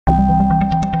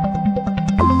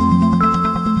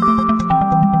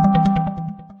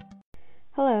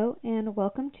and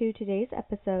welcome to today's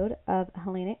episode of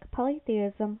Hellenic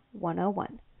Polytheism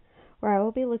 101, where I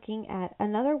will be looking at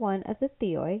another one of the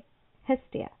Theoi,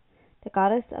 Hestia, the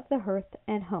goddess of the hearth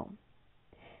and home.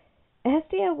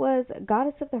 Hestia was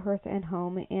goddess of the hearth and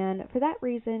home, and for that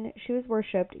reason she was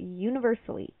worshipped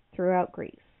universally throughout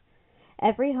Greece.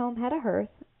 Every home had a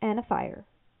hearth and a fire,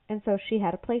 and so she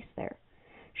had a place there.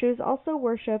 She was also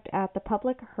worshipped at the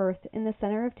public hearth in the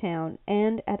center of town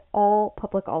and at all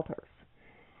public altars.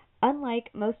 Unlike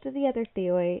most of the other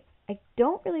Theoi, I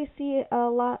don't really see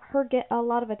her get a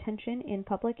lot of attention in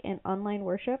public and online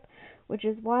worship, which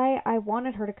is why I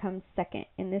wanted her to come second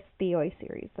in this Theoi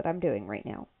series that I'm doing right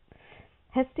now.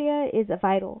 Hestia is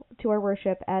vital to our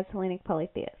worship as Hellenic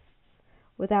polytheists.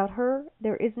 Without her,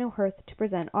 there is no hearth to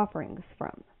present offerings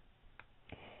from.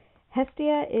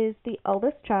 Hestia is the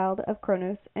eldest child of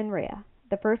Kronos and Rhea,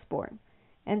 the firstborn,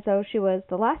 and so she was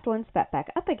the last one spat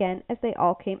back up again as they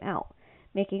all came out,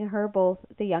 making her both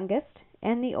the youngest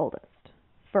and the oldest,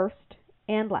 first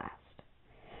and last.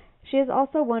 She is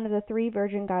also one of the three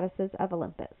virgin goddesses of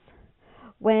Olympus.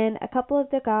 When a couple of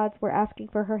the gods were asking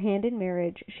for her hand in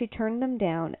marriage, she turned them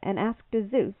down and asked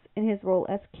Zeus, in his role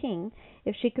as king,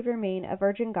 if she could remain a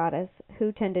virgin goddess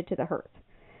who tended to the hearth.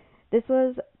 This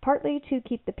was partly to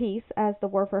keep the peace, as the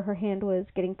war for her hand was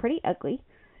getting pretty ugly,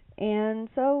 and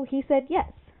so he said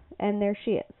yes, and there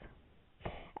she is.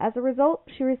 As a result,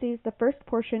 she receives the first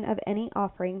portion of any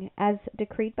offering as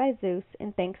decreed by Zeus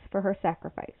in thanks for her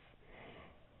sacrifice.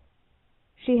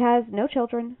 She has no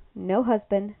children, no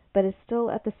husband, but is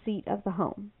still at the seat of the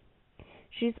home.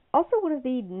 She's also one of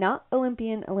the not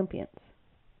Olympians.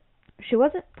 She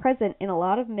wasn't present in a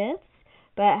lot of myths,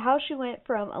 but how she went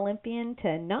from Olympian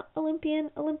to not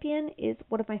Olympian is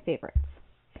one of my favorites.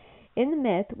 In the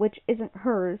myth, which isn't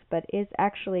hers but is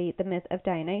actually the myth of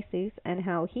Dionysus and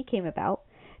how he came about,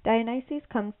 Dionysus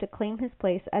comes to claim his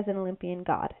place as an Olympian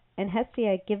god, and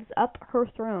Hestia gives up her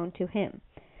throne to him.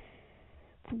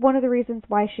 It's one of the reasons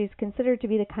why she's considered to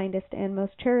be the kindest and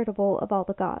most charitable of all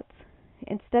the gods.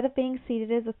 Instead of being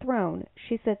seated as a throne,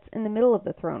 she sits in the middle of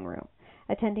the throne room,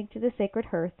 attending to the sacred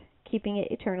hearth, keeping it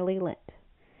eternally lit.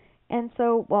 And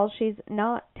so, while she's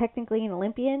not technically an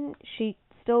Olympian, she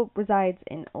still resides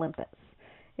in Olympus.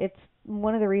 It's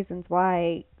one of the reasons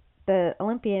why the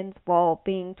Olympians, while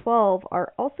being 12,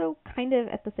 are also kind of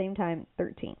at the same time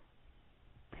 13.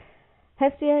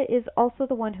 Hestia is also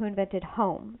the one who invented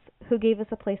homes, who gave us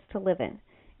a place to live in,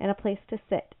 and a place to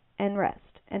sit and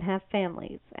rest and have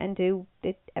families and do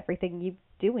everything you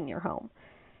do in your home.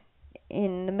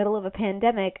 In the middle of a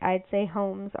pandemic, I'd say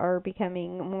homes are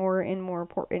becoming more and more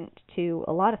important to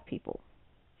a lot of people.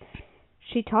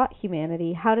 She taught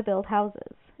humanity how to build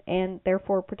houses, and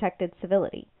therefore protected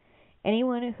civility.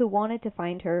 Anyone who wanted to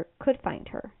find her could find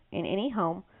her, in any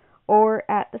home, or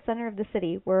at the center of the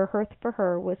city where a hearth for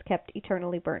her was kept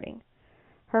eternally burning.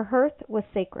 Her hearth was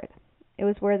sacred. It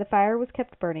was where the fire was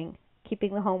kept burning,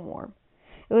 keeping the home warm.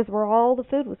 It was where all the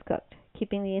food was cooked,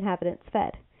 keeping the inhabitants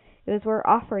fed. It was where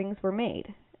offerings were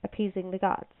made, appeasing the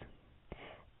gods.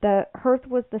 The hearth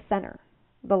was the center,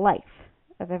 the life,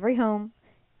 of every home,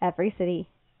 every city,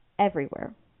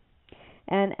 everywhere.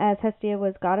 And as Hestia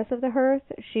was goddess of the hearth,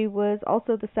 she was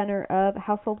also the center of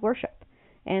household worship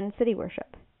and city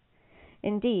worship.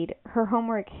 Indeed, her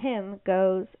Homeric hymn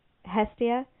goes,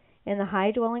 Hestia, in the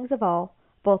high dwellings of all,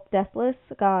 both deathless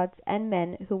gods and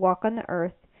men who walk on the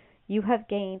earth, you have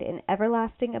gained an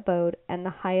everlasting abode and the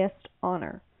highest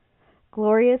honor.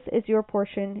 Glorious is your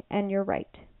portion and your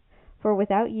right, for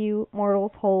without you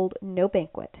mortals hold no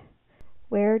banquet.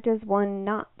 Where does one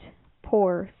not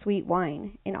pour sweet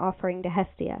wine in offering to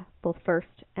Hestia, both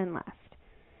first and last?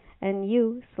 And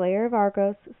you, slayer of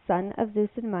Argos, son of Zeus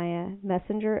and Maia,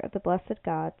 messenger of the blessed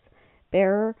gods,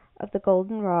 bearer of the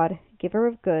golden rod, giver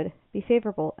of good, be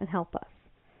favorable and help us.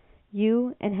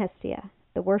 You and Hestia,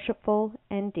 the worshipful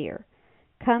and dear,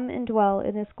 come and dwell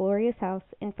in this glorious house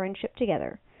in friendship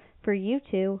together, for you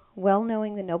two, well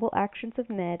knowing the noble actions of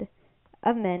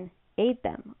men, aid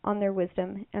them on their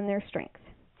wisdom and their strength.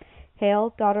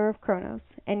 Hail, daughter of Kronos,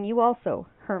 and you also,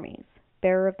 Hermes,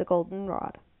 bearer of the golden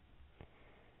rod.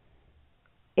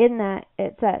 In that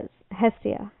it says,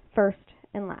 Hestia, first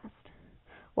and last.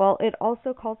 While it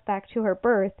also calls back to her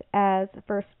birth as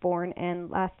firstborn and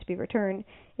last to be returned,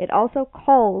 it also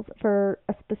calls for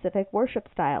a specific worship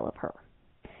style of her.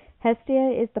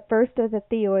 Hestia is the first of the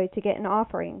Theoi to get an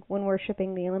offering when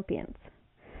worshipping the Olympians.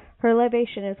 Her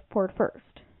libation is poured first.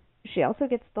 She also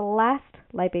gets the last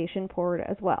libation poured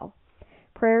as well.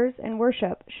 Prayers and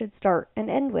worship should start and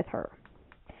end with her.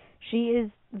 She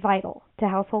is vital to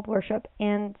household worship,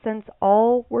 and since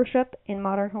all worship in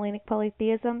modern Hellenic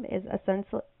polytheism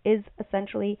is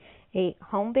essentially a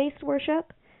home-based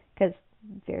worship, because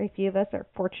very few of us are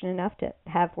fortunate enough to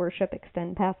have worship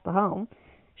extend past the home,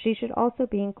 she should also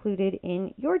be included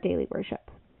in your daily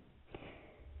worship.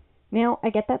 Now, I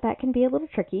get that can be a little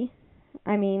tricky.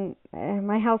 I mean,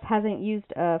 my house hasn't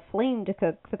used a flame to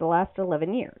cook for the last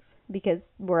 11 years, because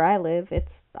where I live,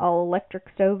 it's all electric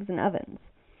stoves and ovens.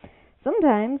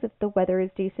 Sometimes, if the weather is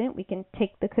decent, we can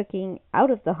take the cooking out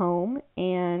of the home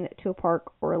and to a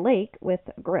park or a lake with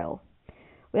a grill.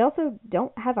 We also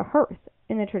don't have a hearth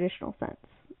in the traditional sense.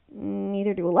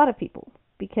 Neither do a lot of people,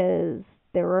 because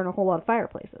there aren't a whole lot of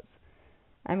fireplaces.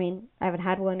 I mean, I haven't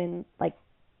had one in like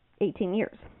 18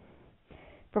 years.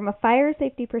 From a fire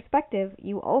safety perspective,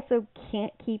 you also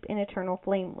can't keep an eternal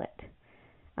flame lit.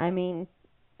 I mean,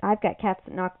 I've got cats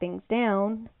that knock things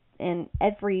down, and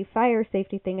every fire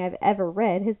safety thing I've ever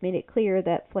read has made it clear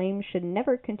that flames should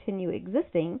never continue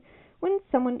existing when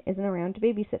someone isn't around to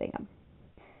babysitting them.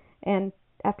 And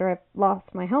after I've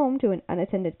lost my home to an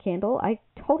unattended candle, I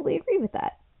totally agree with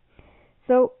that.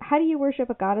 So, how do you worship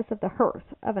a goddess of the hearth,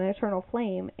 of an eternal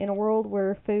flame, in a world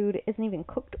where food isn't even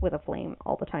cooked with a flame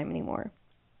all the time anymore?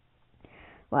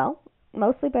 Well,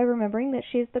 mostly by remembering that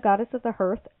she is the goddess of the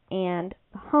hearth and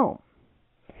the home.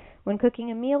 When cooking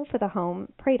a meal for the home,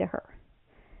 pray to her.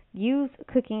 Use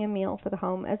cooking a meal for the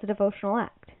home as a devotional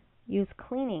act. Use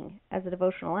cleaning as a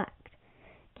devotional act.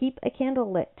 Keep a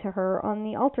candle lit to her on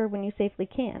the altar when you safely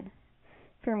can.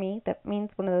 For me, that means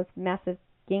one of those massive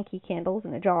Yankee candles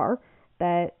in a jar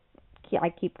that I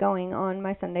keep going on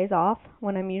my Sundays off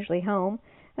when I'm usually home,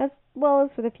 as well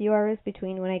as for the few hours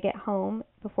between when I get home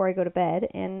before I go to bed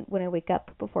and when I wake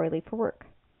up before I leave for work.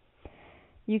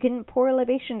 You can pour a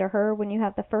libation to her when you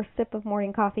have the first sip of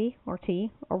morning coffee or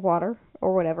tea or water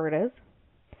or whatever it is.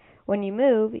 When you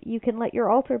move, you can let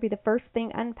your altar be the first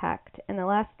thing unpacked and the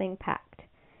last thing packed.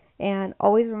 And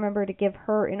always remember to give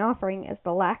her an offering as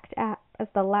the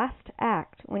last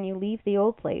act when you leave the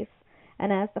old place,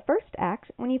 and as the first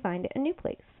act when you find a new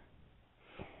place.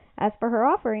 As for her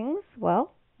offerings,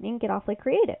 well, you can get awfully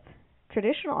creative.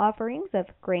 Traditional offerings of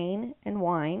grain and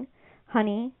wine,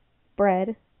 honey,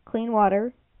 bread, clean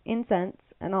water, incense,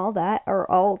 and all that are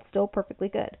all still perfectly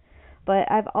good.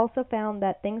 But I've also found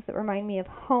that things that remind me of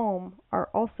home are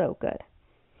also good.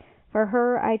 For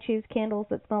her, I choose candles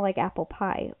that smell like apple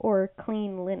pie or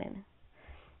clean linen.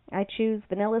 I choose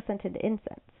vanilla-scented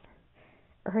incense.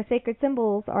 Her sacred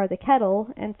symbols are the kettle,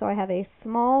 and so I have a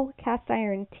small cast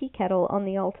iron tea kettle on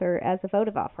the altar as a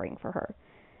votive offering for her.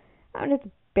 I mean, it's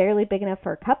barely big enough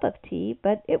for a cup of tea,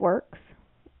 but it works.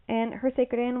 And her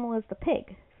sacred animal is the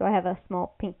pig, so I have a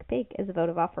small pink pig as a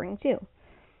votive offering too.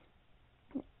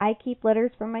 I keep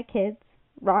letters from my kids,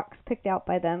 rocks picked out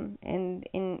by them, and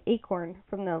an acorn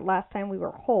from the last time we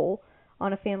were whole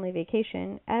on a family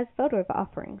vacation as votive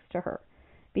offerings to her,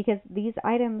 because these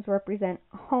items represent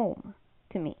home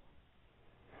to me.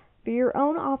 For your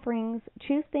own offerings,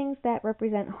 choose things that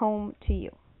represent home to you.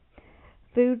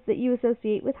 Foods that you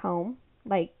associate with home,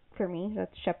 like for me,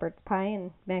 that's shepherd's pie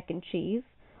and mac and cheese,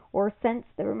 or scents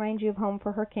that remind you of home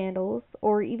for her candles,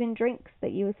 or even drinks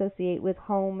that you associate with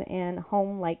home and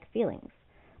home-like feelings,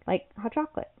 like hot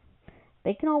chocolate.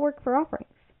 They can all work for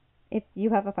offerings. If you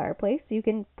have a fireplace, you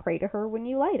can pray to her when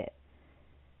you light it.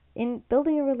 In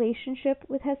building a relationship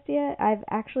with Hestia, I've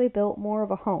actually built more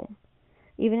of a home,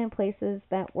 even in places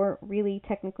that weren't really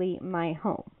technically my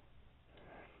home.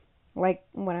 Like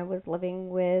when I was living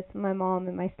with my mom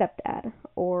and my stepdad,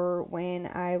 or when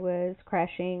I was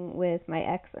crashing with my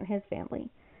ex and his family.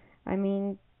 I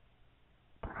mean,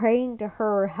 praying to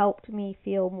her helped me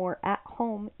feel more at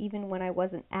home even when I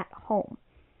wasn't at home.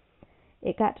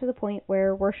 It got to the point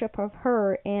where worship of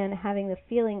her and having the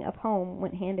feeling of home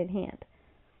went hand in hand.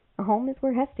 A home is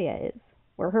where Hestia is,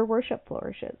 where her worship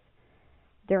flourishes.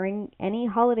 During any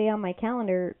holiday on my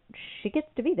calendar, she gets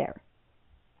to be there.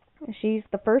 She's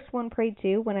the first one prayed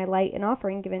to when I light an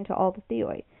offering given to all the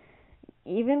Theoi.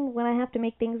 Even when I have to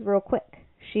make things real quick,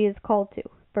 she is called to,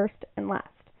 first and last.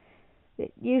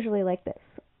 Usually like this.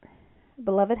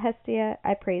 Beloved Hestia,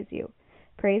 I praise you.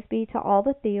 Praise be to all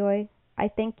the Theoi.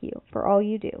 I thank you for all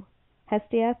you do.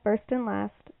 Hestia, first and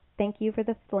last, thank you for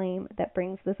the flame that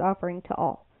brings this offering to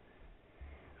all.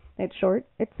 It's short,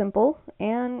 it's simple,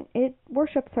 and it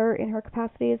worships her in her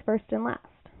capacity as first and last.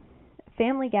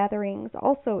 Family gatherings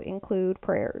also include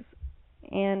prayers,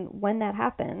 and when that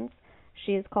happens,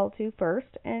 she is called to first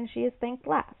and she is thanked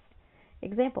last.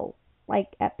 Example,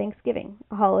 like at Thanksgiving,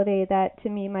 a holiday that to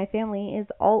me and my family is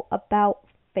all about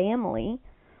family,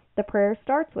 the prayer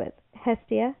starts with,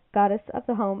 Hestia, goddess of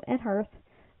the home and hearth,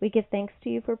 We give thanks to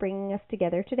you for bringing us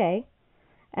together today,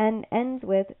 and ends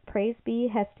with, Praise be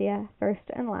Hestia, first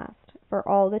and last, for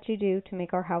all that you do to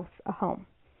make our house a home.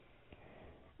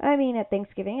 I mean, at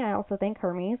Thanksgiving, I also thank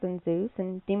Hermes and Zeus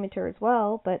and Demeter as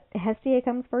well, but Hestia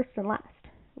comes first and last.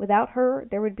 Without her,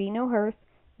 there would be no hearth,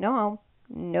 no home,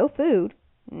 no food,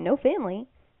 no family,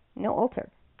 no altar.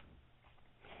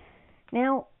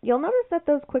 Now, you'll notice that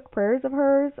those quick prayers of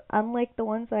hers, unlike the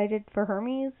ones I did for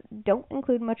Hermes, don't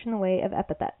include much in the way of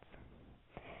epithets.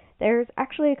 There's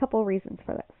actually a couple reasons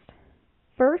for this.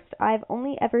 First, I've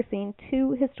only ever seen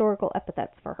 2 historical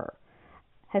epithets for her,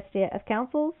 Hestia of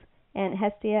Councils and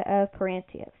Hestia of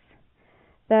Parentius.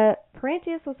 The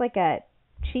Parentius was like a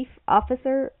chief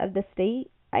officer of the state,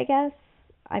 I guess.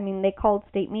 I mean, they called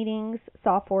state meetings,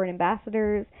 saw foreign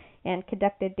ambassadors, and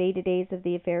conducted day-to-days of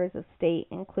the affairs of state,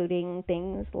 including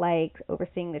things like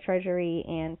overseeing the treasury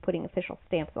and putting official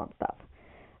stamps on stuff.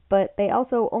 But they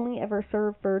also only ever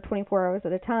served for 24 hours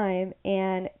at a time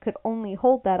and could only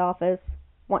hold that office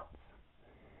once.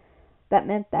 That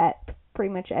meant that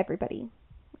pretty much every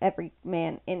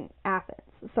man in Athens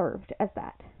served as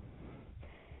that.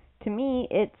 To me,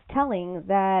 it's telling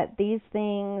that these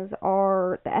things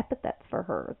are the epithets for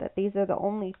her, that these are the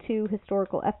only 2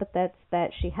 historical epithets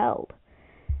that she held,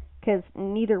 because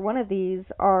neither one of these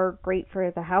are great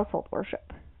for the household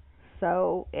worship.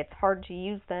 So it's hard to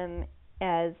use them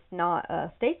as not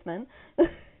a statesman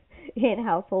in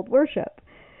household worship.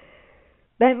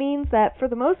 That means that for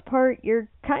the most part, you're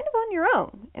kind of on your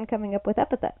own in coming up with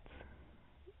epithets.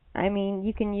 I mean,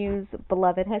 you can use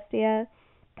beloved Hestia,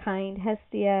 kind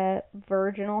Hestia,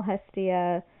 virginal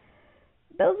Hestia.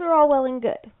 Those are all well and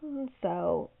good.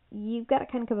 So you've got to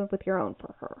kind of come up with your own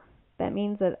for her. That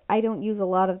means that I don't use a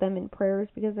lot of them in prayers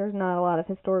because there's not a lot of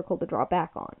historical to draw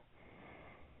back on.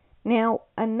 Now,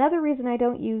 another reason I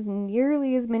don't use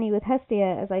nearly as many with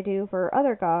Hestia as I do for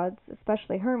other gods,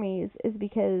 especially Hermes, is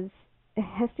because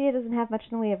Hestia doesn't have much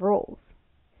in the way of roles.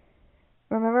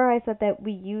 Remember I said that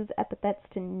we use epithets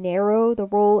to narrow the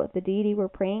role of the deity we're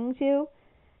praying to?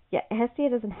 Yeah, Hestia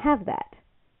doesn't have that.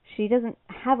 She doesn't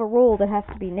have a role that has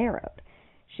to be narrowed.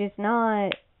 She's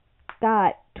not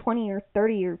got 20 or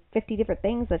 30 or 50 different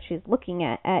things that she's looking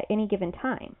at any given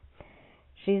time.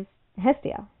 She's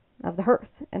Hestia of the hearth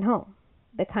and home,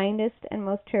 the kindest and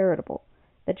most charitable,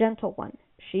 the gentle one,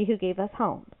 she who gave us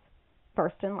homes,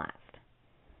 first and last.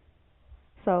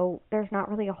 So there's not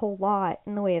really a whole lot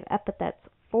in the way of epithets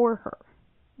for her.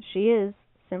 She is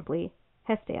simply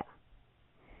Hestia.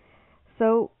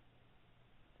 So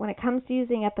when it comes to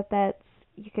using epithets,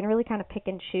 you can really kind of pick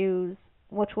and choose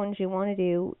which ones you want to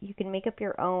do. You can make up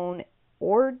your own,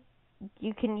 or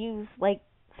you can use like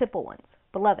simple ones,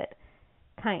 beloved,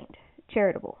 kind,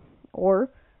 charitable, or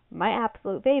my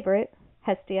absolute favorite,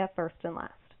 Hestia first and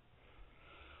last.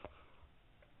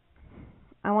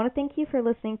 I want to thank you for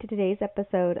listening to today's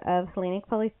episode of Hellenic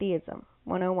Polytheism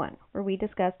 101, where we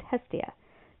discussed Hestia,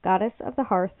 goddess of the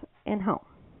hearth and home.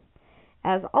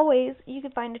 As always, you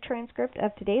can find a transcript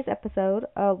of today's episode,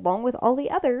 along with all the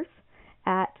others,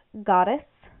 at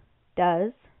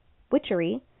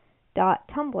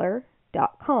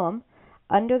goddessdoeswitchery.tumblr.com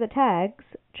under the tags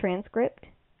transcript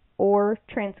or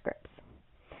transcripts.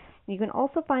 You can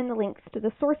also find the links to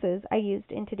the sources I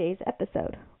used in today's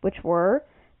episode, which were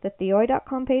the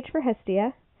Theoi.com page for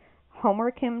Hestia,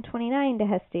 Homer Kim 29 to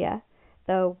Hestia,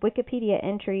 the Wikipedia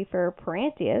entry for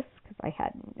Parentius, because I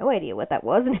had no idea what that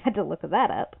was and had to look that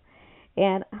up,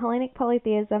 and Hellenic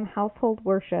Polytheism Household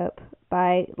Worship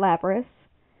by Labrys,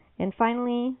 and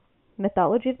finally,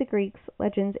 Mythology of the Greeks,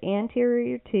 Legends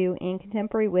Anterior to and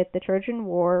Contemporary with the Trojan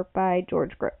War by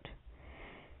George Grote.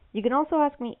 You can also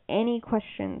ask me any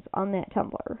questions on that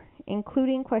Tumblr,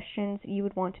 including questions you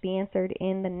would want to be answered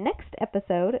in the next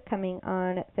episode coming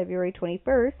on February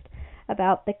 21st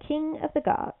about the King of the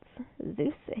Gods,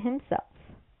 Zeus himself.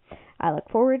 I look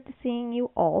forward to seeing you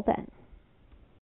all then.